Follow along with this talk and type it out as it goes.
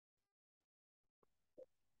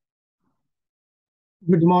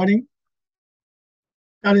Good morning.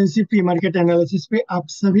 Currency pre market analysis पे आप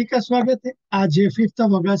सभी का स्वागत है। आज है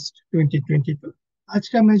 5 अगस्त 2022। आज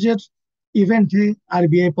का मेजर इवेंट है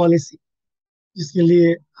आरबीआई पॉलिसी, जिसके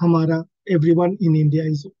लिए हमारा everyone in India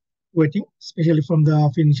is waiting, specially from the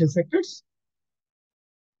financial sectors.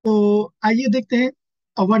 तो आइए देखते हैं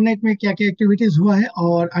ओवरनाइट में क्या क्या एक्टिविटीज हुआ है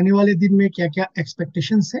और आने वाले दिन में क्या क्या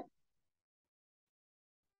एक्सपेक्टेशंस है।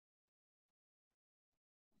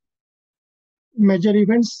 Major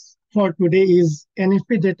events for today is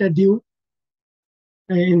NFP data due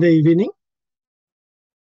in the evening,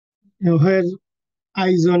 where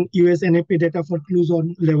eyes on US NFP data for clues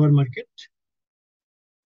on labor market.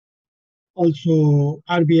 Also,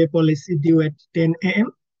 RBI policy due at 10 a.m.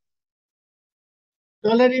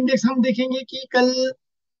 Dollar index हम देखेंगे कि कल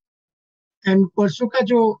and परसों का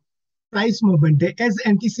जो price movement है, as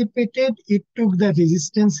anticipated it took the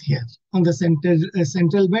resistance here on the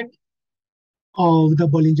central band of the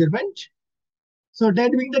Bollinger band. So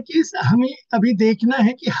that being the case, हमें अभी देखना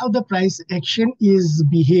है कि how the price action is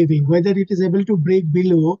behaving, whether it is able to break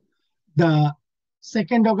below the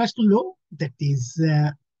 2nd August low, that is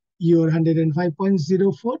your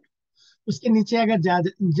 105.04. उसके नीचे अगर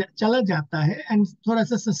चला जाता है एंड थोड़ा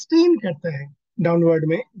सा सस्टेन करता है डाउनवर्ड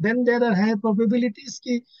में, then there are higher probabilities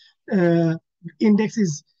कि index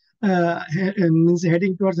is means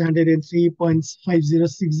heading towards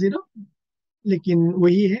 103.5060. लेकिन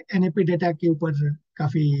वही है, एनएपी डेटा के ऊपर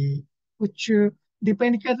काफी कुछ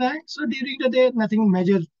डिपेंड कर रहा है. So during the day nothing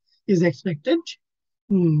major is expected.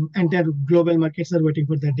 Entire global markets are waiting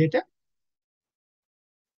for the data.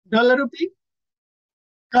 Dollar rupee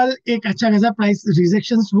कल एक अच्छा खासा प्राइस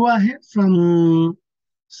रिजेक्शन हुआ है फ्रॉम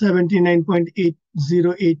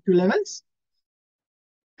 79.8082 लेवल्स.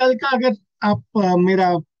 कल का अगर आप मेरा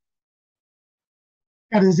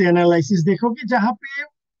करेंसी एनालिसिस देखोगे, जहां पे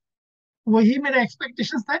वही मेरा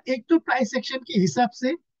एक्सपेक्टेशन था. एक तो प्राइस एक्शन के हिसाब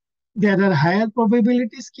से देयर आर हायर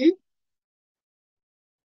प्रोबेबिलिटीज की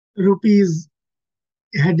रुपीज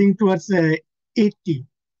हेडिंग टुवर्ड्स 80,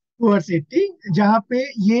 जहां पे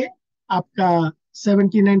ये आपका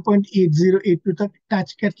 79.8082 तक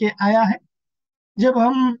टच करके आया है. जब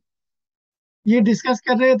हम ये डिस्कस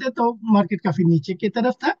कर रहे थे तो मार्केट काफी नीचे की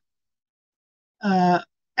तरफ था.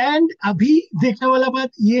 एंड अभी देखने वाला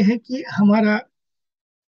बात ये है कि हमारा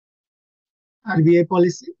आरबीआई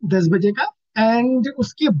पॉलिसी 10 बजे का, एंड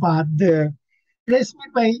उसके बाद press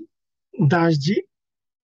meet by Das ji,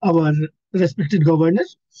 our respected governor.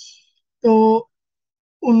 तो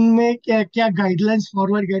उनमें क्या क्या गाइडलाइंस,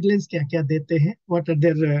 फॉरवर्ड गाइडलाइंस क्या क्या देते हैं, what are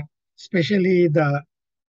there, specially the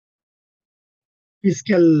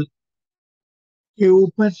fiscal के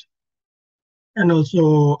ऊपर, एंड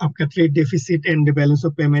ऑल्सो आपका trade deficit and balance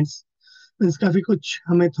of payments. काफी कुछ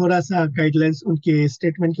हमें थोड़ा सा गाइडलाइंस उनके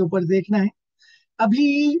स्टेटमेंट के ऊपर देखना है.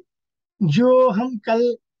 अभी जो हम कल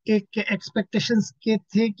एक एक्सपेक्टेशंस के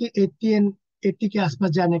थे कि 80 एंड 80 के आसपास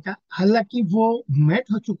जाने का, हालांकि वो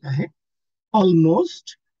मेट हो चुका है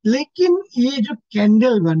ऑलमोस्ट. लेकिन ये जो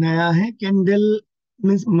कैंडल बनाया है, कैंडल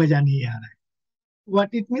मीन्स मजा नहीं आ रहा है. what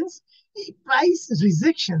it means, price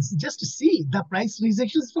rejections, just see the price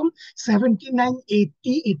rejections from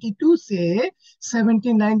 79.80 82 से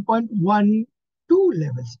 79.12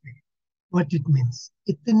 levels पे. what it means,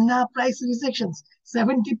 इतना price rejections,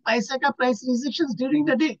 70 पैसा का price rejections during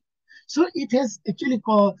the day. So it has actually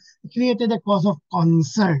created a cause of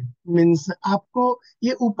concern. Means आपको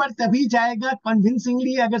ये ऊपर तभी जाएगा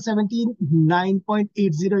convincingly अगर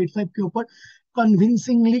 79.8085 के ऊपर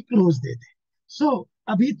convincingly क्लोज दे दे. सो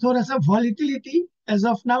अभी थोड़ा सा volatility as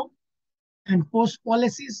of now, and post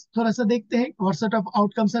policies थोड़ा सा देखते हैं what sort of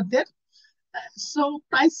outcomes are there. So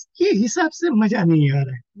price के हिसाब से मजा नहीं आ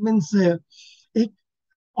रहा है. मीन्स एक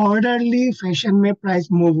ऑर्डरली फैशन में प्राइस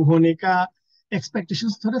मूव होने का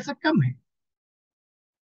एक्सपेक्टेशंस थोड़ा सा कम है.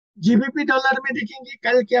 जीबीपी डॉलर में देखेंगे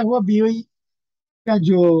कल क्या हुआ. बीओई का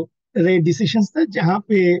जो रेट डिसीजन था, जहां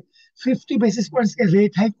पे 50 बेसिस पॉइंट्स का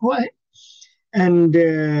रेट हाइक हुआ है. And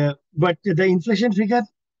but the inflation figure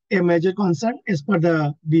a major concern as per the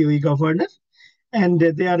BOE governor, and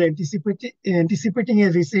they are anticipating a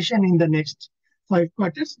recession in the next 5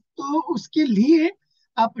 quarters. तो उसके लिए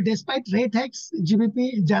आप डिस्पाइट रेट हाइक्स जीबीपी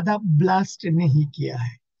ज्यादा blast नहीं किया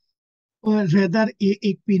है, और रेदर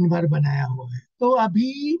एक पिन बार बनाया हुआ है. तो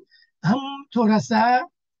अभी हम थोड़ा सा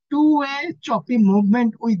two way choppy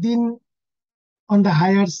movement with in on the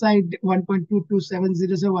higher side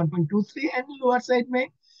 1.2270 से 1.23, एंड लोअर साइड में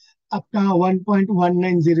आपका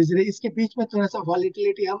 1.1900. इसके बीच में थोड़ा सा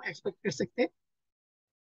वॉलिटिलिटी हम एक्सपेक्ट कर सकते हैं.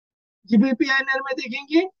 जीबीपीआईएनआर में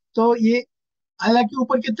देखेंगे तो ये हालांकि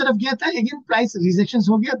ऊपर की तरफ गया था, लेकिन प्राइस रिजेक्शन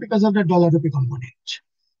हो गया because of the dollar rupee component.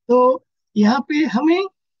 तो यहाँ पे हमें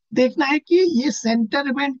देखना है कि ये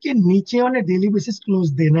सेंटर बैंड के नीचे on A daily basis close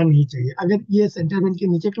देना नहीं चाहिए। अगर ये सेंटर बैंड के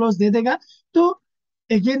नीचे क्लोज दे देगा तो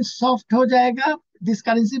अगेन सॉफ्ट हो जाएगा this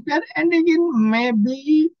currency pair, and again may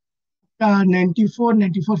be 94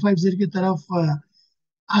 9450 की तरफ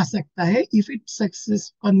आ सकता है if it success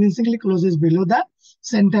convincingly closes below the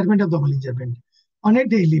centre band of the Bollinger band on a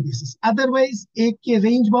daily basis. Otherwise, एक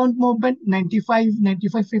range bound movement 95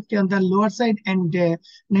 9550 on the lower side and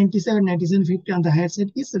 97 9750 on the higher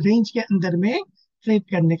side, इस range के अंदर में trade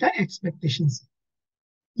करने का expectation है।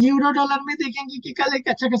 Euro dollar में देखेंगे कि कल एक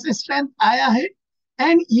अच्छा खासा स्ट्रेंथ आया है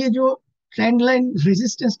एंड ये जो ट्रेंड लाइन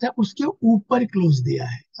रेजिस्टेंस था उसके ऊपर क्लोज दिया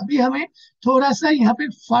है। अभी हमें थोड़ा सा यहाँ पे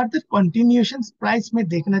फर्दर कंटिन्यूएशन प्राइस में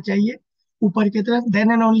देखना चाहिए ऊपर की तरफ,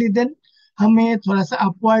 देन एंड ओनली देन हमें थोड़ा सा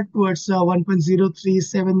अपवर्ड टुवर्ड्स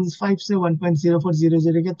 1.0375 से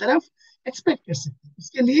 1.0400 की तरफ एक्सपेक्ट कर सकते हैं।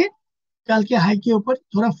 इसके लिए कल के हाई के ऊपर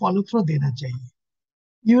थोड़ा फॉलो थ्रू देना चाहिए।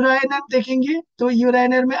 यूरोएनआर देखेंगे तो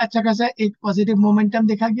यूरोएनआर में अच्छा खासा एक पॉजिटिव मोमेंटम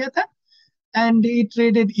देखा गया था and it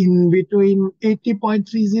traded in between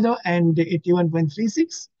 80.30 and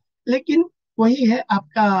 81.36, लेकिन वही है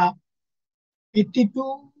आपका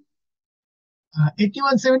 82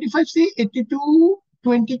 8175 से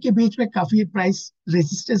 8220 के बीच में काफी प्राइस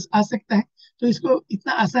रेजिस्टेंस आ सकता है। तो इसको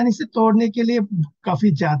इतना आसानी से तोड़ने के लिए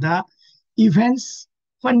काफी ज्यादा इवेंट्स,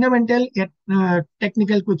 फंडामेंटल या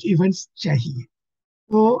टेक्निकल कुछ इवेंट्स चाहिए।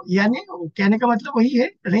 तो यानी कहने का मतलब वही है,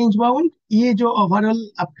 रेंज बाउंड ये जो ओवरऑल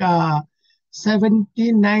आपका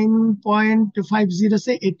 79.50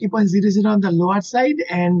 से 80.00 on the lower side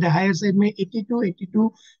and higher side में 82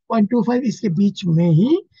 82.25 इसके बीच में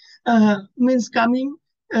ही मींस कमिंग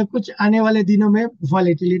कुछ आने वाले दिनों में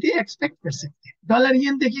वॉलेटिलिटी एक्सपेक्ट कर सकते हैं। डॉलर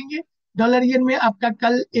येन देखेंगे, डॉलर येन में आपका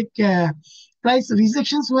कल एक प्राइस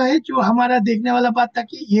रिजेक्शन हुआ है, जो हमारा देखने वाला बात था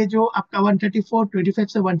कि ये जो आपका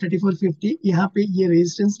 134.25 से 134.50 यहाँ पे ये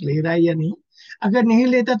रेजिस्टेंस ले रहा है या नहीं। अगर नहीं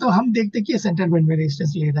लेता तो हम देखते कि ये सेंटर बैंड में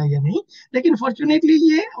रेजिस्टेंस ले रहा है या नहीं, लेकिन फॉर्चुनेटली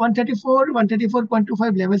ये 134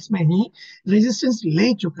 134.25 लेवल्स में ही रेजिस्टेंस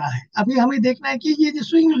ले चुका है। अभी हमें देखना है कि ये जो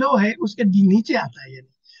स्विंग लो है उसके नीचे आता है या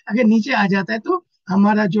नहीं। अगर नीचे आ जाता है तो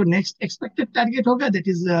हमारा जो नेक्स्ट एक्सपेक्टेड टारगेट होगा दैट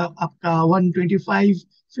इज आपका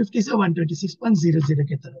 125.50 से 126.00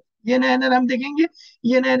 की तरफ। ये नैनर हम देखेंगे,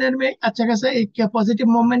 ये नैनर में अच्छा खासा एक पॉजिटिव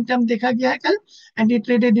मोमेंटम देखा गया है कल and it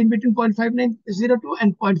traded in between 0.5902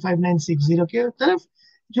 and 0.5960 के तरफ।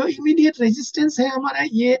 जो इमीडिएट रेजिस्टेंस है हमारा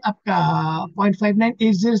ये आपका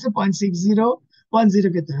 0.5980 से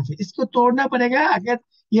 0.6010 की तरफ है। इसको तोड़ना पड़ेगा अगर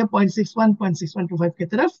ये 0.61 0.6125 की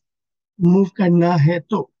तरफ मूव करना है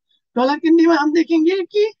तो। डॉलर किंडी में हम देखेंगे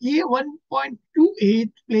कि ये 1.28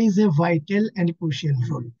 plays a vital and crucial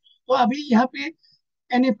role. तो अभी यहाँ पे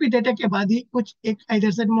एनएफपी डेटा के बाद ही कुछ एक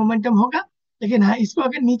इधर से मोमेंटम होगा, लेकिन हाँ इसको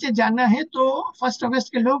अगर नीचे जाना है तो 1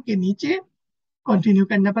 अगस्त के लो के नीचे कंटिन्यू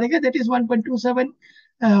करना पड़ेगा, दैट इज 1.27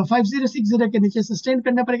 5060 के नीचे सस्टेन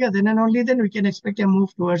करना पड़ेगा, then and only then we can expect a move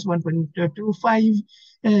towards 1.25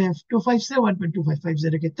 25 से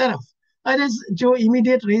 1.2550 की तरफ। और जो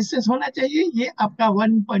इमीडिएट रेजिस्टेंस होना चाहिए ये आपका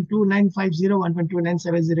 1.2950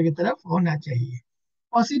 1.2970 की तरफ होना चाहिए।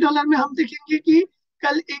 ऑसी डॉलर में हम देखेंगे कि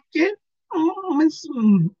कल एक मीन्स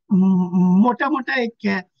मोटा मोटा एक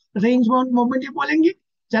रेंज बाउंड मूवमेंट ये बोलेंगे,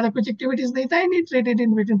 ज्यादा कुछ एक्टिविटीज नहीं था, and traded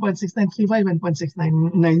in between 0.6935 and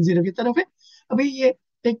 0.6990 की तरफ है। अभी ये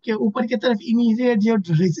एक ऊपर की तरफ इमीडिएट जो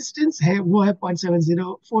रेजिस्टेंस है वो है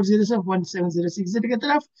 0.7040 से 0.7060 की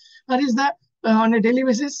तरफ। और is the on A daily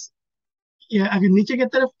basis अगर नीचे की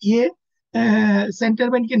तरफ ये सेंटर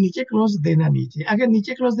बैंड के नीचे क्लोज देना नहीं चाहिए। अगर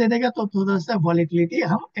नीचे क्लोज दे देगा तो थोड़ा सा वॉलेटिलिटी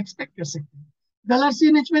हम एक्सपेक्ट कर सकते हैं। डॉलर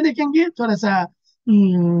सीएनएच में देखेंगे थोड़ा सा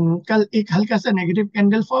कल एक हल्का सा नेगेटिव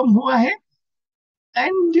कैंडल फॉर्म हुआ है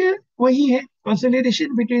एंड वही है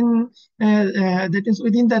consolidation between that is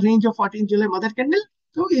with in the range of 14 July mother candle.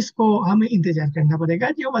 तो इसको हमें इंतजार करना पड़ेगा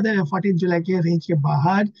जो मदर 14 जुलाई के रेंज के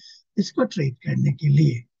बाहर इसको ट्रेड करने के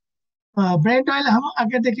लिए। ब्रेंट ऑयल हम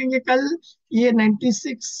अगर देखेंगे कल ये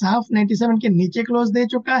 96 हाफ 97 के नीचे क्लोज दे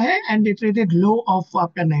चुका है and it traded low of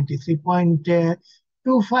आपका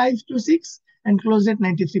 93.2526 एंड क्लोज एट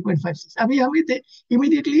 93.56। अभी हमें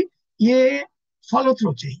इमीडिएटली ये फॉलो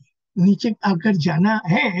थ्रू चाहिए, नीचे अगर जाना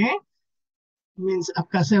है मींस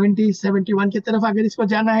आपका 70 71 की तरफ अगर इसको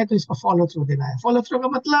जाना है तो इसको फॉलो थ्रू देना है। फॉलो थ्रू का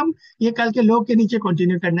मतलब ये कल के लो के नीचे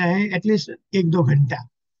कंटिन्यू करना है एटलीस्ट 1-2 घंटा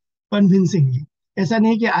कन्विंसिंगली। ऐसा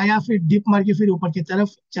नहीं कि आया फिर डिप मार के फिर ऊपर की तरफ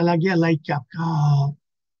चला गया लाइक आपका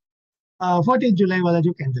 14 जुलाई वाला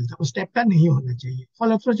जो कैंडल था उस टाइप का नहीं होना चाहिए।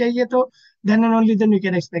 फॉलो थ्रू चाहिए तो then and only then we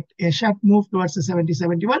can expect A sharp move towards 70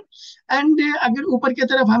 71। And अगर ऊपर की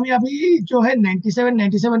तरफ हमें अभी जो है 97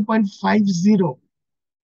 97.50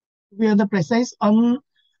 we are the precise on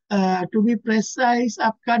to be precise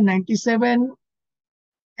आपका 97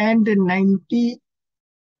 and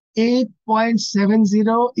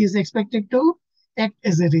 98.70 is expected to act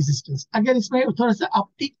as a resistance. अगर इसमें थोड़ा सा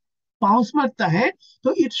अपटिक बाउंस मारता है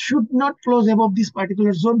तो it should not close above this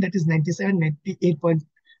particular zone, that is 97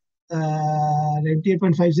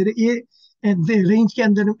 98.50. ये रेंज के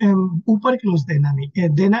अंदर ऊपर क्लोज देना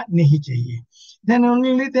नहीं चाहिए. Then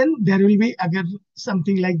only then there will be, अगर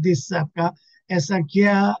समथिंग लाइक दिस आपका ऐसा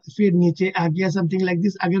किया फिर नीचे आ गया समथिंग लाइक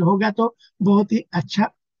दिस अगर होगा तो बहुत ही अच्छा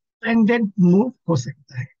ट्रेंडेड मूव हो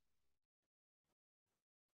सकता है.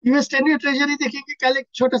 यूएस 10 ईयर ट्रेजरी देखेंगे, कल एक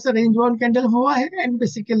छोटा सा रेंज बाउंड कैंडल हुआ है एंड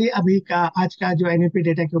बेसिकली अभी का आज का जो एनएफपी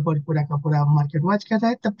डेटा के ऊपर पूरा का पूरा मार्केट वॉच कर रहा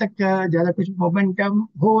है. तब तक ज्यादा कुछ मोमेंटम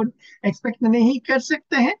हो एक्सपेक्ट नहीं कर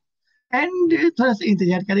सकते हैं एंड थोड़ा सा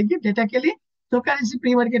इंतजार करेंगे डेटा के लिए. तो करेंसी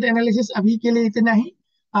प्री मार्केट एनालिसिस अभी के लिए इतना ही.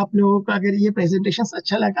 आप लोगों को अगर ये प्रेजेंटेशन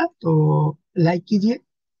अच्छा लगा तो लाइक कीजिए,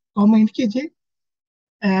 कमेंट कीजिए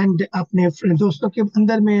एंड अपने दोस्तों के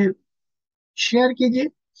अंदर में शेयर कीजिए.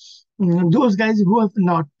 Those guys who have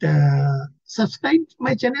not subscribed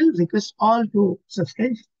my channel, request all to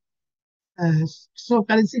subscribe. So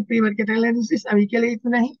currency pre market analysis अभी के लिए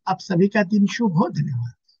इतना ही. आप सभी का दिन शुभ हो.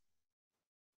 धन्यवाद.